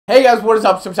Hey guys, what is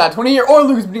up? Totw here, or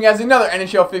Lucas bringing you guys another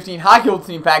NHL 15 Hockey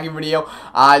Ultimate Packing video.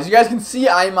 As you guys can see,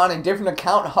 I am on a different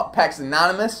account, Packs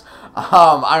Anonymous.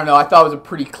 I don't know, I thought it was a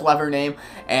pretty clever name,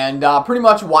 and pretty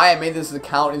much why I made this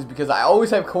account is because I always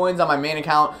have coins on my main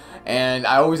account, and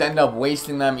I always end up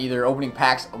wasting them either opening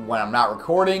packs when I'm not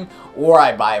recording, or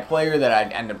I buy a player that I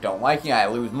end up don't liking, I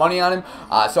lose money on him.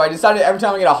 So I decided every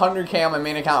time I get 100k on my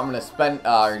main account, I'm going to spend,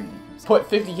 put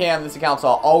 50k on this account, so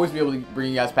I'll always be able to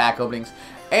bring you guys pack openings.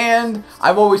 And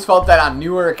I've always felt that on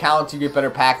newer accounts you get better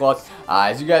pack luck.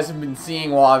 As you guys have been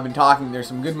seeing while I've been talking, there's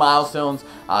some good milestones,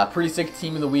 pretty sick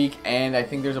team of the week, and I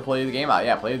think there's a play of the game out.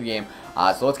 Yeah, play of the game.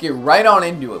 So let's get right on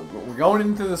into it. We're going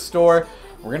into the store.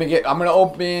 I'm gonna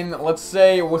open, we'll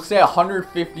say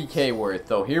 150k worth.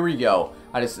 So here we go.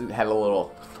 I just had a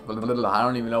little, I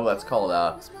don't even know what that's called.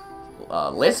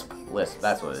 Lisp,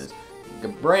 that's what it is.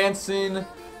 Branson,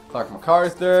 Clark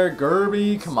MacArthur,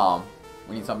 Gerby, come on.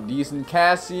 We need something decent.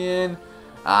 Cassian.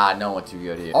 No one too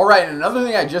good here. Alright, and another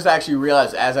thing I just actually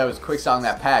realized as I was quick selling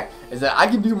that pack is that I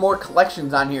can do more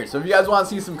collections on here. So if you guys want to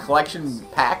see some collection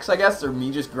packs, I guess, or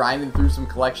me just grinding through some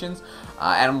collections,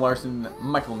 Adam Larson,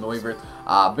 Michael Neuwirth.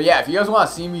 But yeah, if you guys want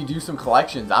to see me do some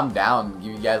collections, I'm down.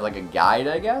 Give you guys like a guide,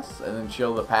 I guess, and then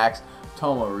show the packs.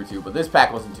 Totw, but this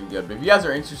pack wasn't too good. But if you guys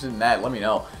are interested in that, let me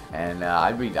know, and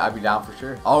I'd be down for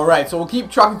sure. All right, so we'll keep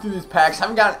trucking through these packs.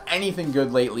 Haven't gotten anything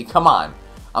good lately. Come on,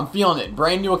 I'm feeling it.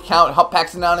 Brand new account,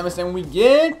 Packs Anonymous, and we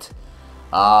get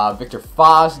Victor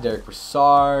Foss, Derek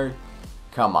Brassard.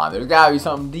 Come on, there's gotta be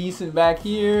something decent back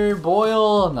here.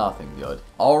 Boyle, nothing good.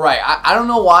 All right, I don't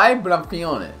know why, but I'm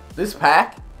feeling it. This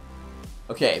pack.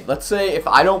 Okay, let's say if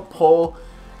I don't pull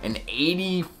an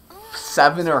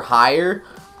 87 or higher,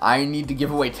 I need to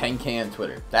give away 10k on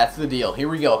Twitter. That's the deal. Here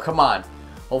we go. Come on.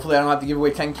 Hopefully I don't have to give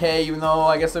away 10k, even though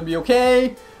I guess I'd be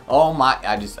okay. Oh my,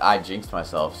 I jinxed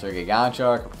myself. Sergei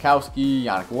Gonchar, Kapkowski,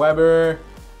 Yannick Weber,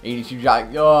 82 Jock.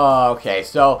 Oh, okay.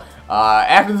 So,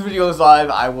 after this video is live,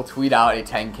 I will tweet out a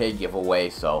 10k giveaway.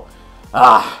 So,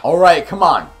 alright, come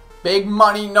on. Big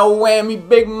money, no whammy,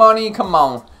 big money. Come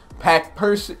on. Pack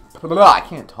purchase. I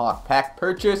can't talk. Pack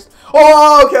purchase.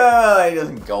 Oh, okay. It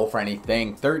doesn't go for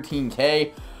anything.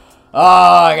 13k. Oh,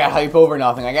 I got hype over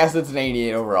nothing. I guess it's an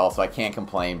 88 overall, so I can't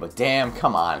complain. But damn,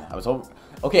 come on. I was hoping.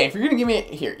 Okay, if you're gonna give me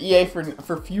here, EA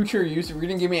for future use, if you're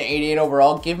gonna give me an 88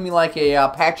 overall, give me like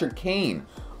a Patrick Kane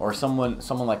or someone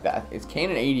like that. Is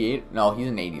Kane an 88? No, he's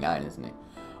an 89, isn't he?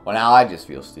 Well, now I just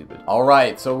feel stupid. All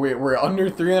right, so we're under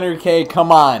 300k. Come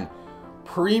on,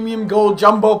 premium gold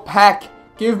jumbo pack.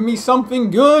 Give me something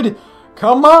good.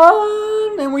 Come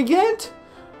on, and we get.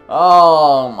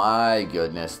 Oh my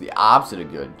goodness, the opposite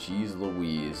of good. Jeez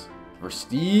Louise.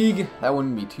 Versteeg, that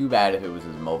wouldn't be too bad if it was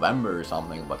his Movember or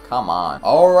something, but come on.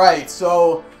 Alright,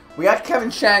 so we got Kevin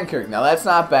Shattenkirk. Now that's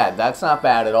not bad. That's not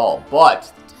bad at all.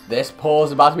 But this pull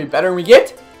is about to be better, and we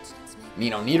get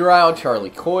Nino Niederreiter, Charlie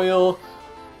Coyle,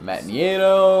 Matt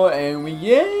Nieto, and we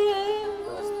get.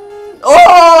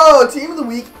 Oh! Team of the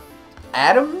week.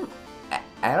 Adam?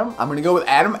 I'm going to go with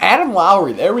Adam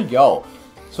Lowry. There we go.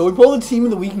 So we pulled the team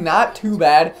of the week, not too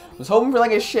bad. I was hoping for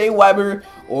like a Shea Weber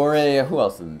or a, who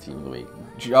else is in the team of the week?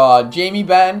 Jamie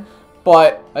Benn,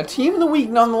 but a team of the week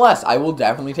nonetheless. I will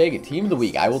definitely take it. Team of the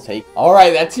week, I will take.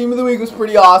 Alright, that team of the week was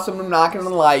pretty awesome. I'm not going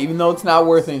to lie, even though it's not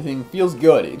worth anything, it feels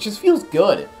good. It just feels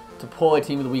good to pull a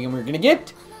team of the week, and we're going to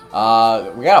get,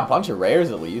 we got a bunch of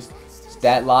rares at least.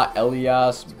 Statlaw,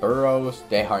 Elias, Burroughs,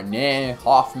 Desharnais,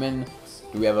 Hoffman.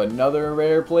 Do we have another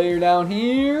rare player down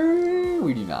here?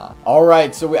 We do not.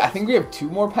 Alright, so I think we have 2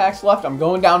 more packs left. I'm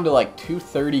going down to like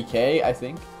 230k, I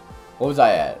think. What was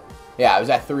I at? Yeah, I was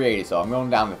at 380, so I'm going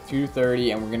down to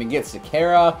 230, and we're going to get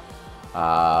Sakara,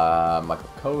 Michael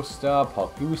Costa,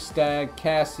 Paul Gustag,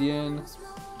 Cassian,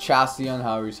 Chassian,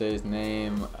 however you say his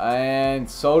name, and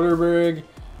Soderberg,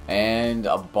 and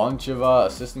a bunch of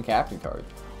assistant captain cards.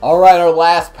 Alright, our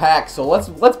last pack. So let's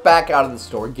back out of the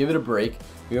store, give it a break.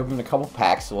 We opened a couple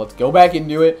packs, so let's go back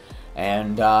into it.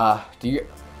 And I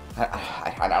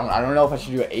don't know if I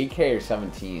should do an 8K or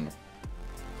 17.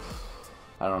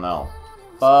 I don't know.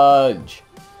 Fudge.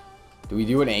 Do we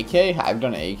do an 8K? I've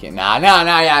done an 8K. Nah,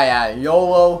 yeah.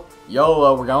 YOLO.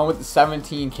 We're going with the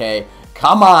 17K.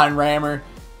 Come on, Rammer.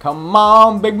 Come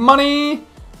on, big money.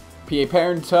 P.A.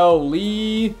 Parento,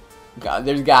 Lee. God,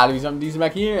 there's got to be something decent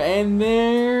back here, and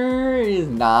there is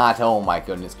not. Oh my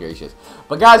goodness gracious.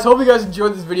 But guys, hope you guys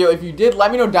enjoyed this video. If you did, let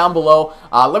me know down below.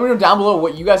 Let me know down below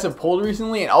what you guys have pulled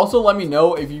recently, and also let me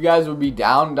know if you guys would be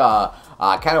down to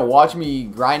kind of watch me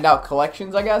grind out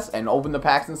collections, I guess, and open the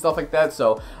packs and stuff like that.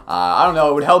 So I don't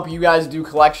know, it would help you guys do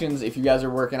collections if you guys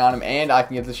are working on them, and I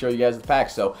can get to show you guys the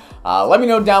packs. So let me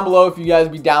know down below if you guys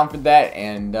would be down for that,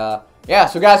 and yeah,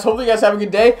 so guys, hopefully you guys have a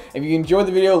good day. If you enjoyed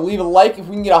the video, leave a like. If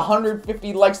we can get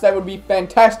 150 likes, that would be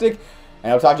fantastic.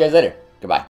 And I'll talk to you guys later. Goodbye.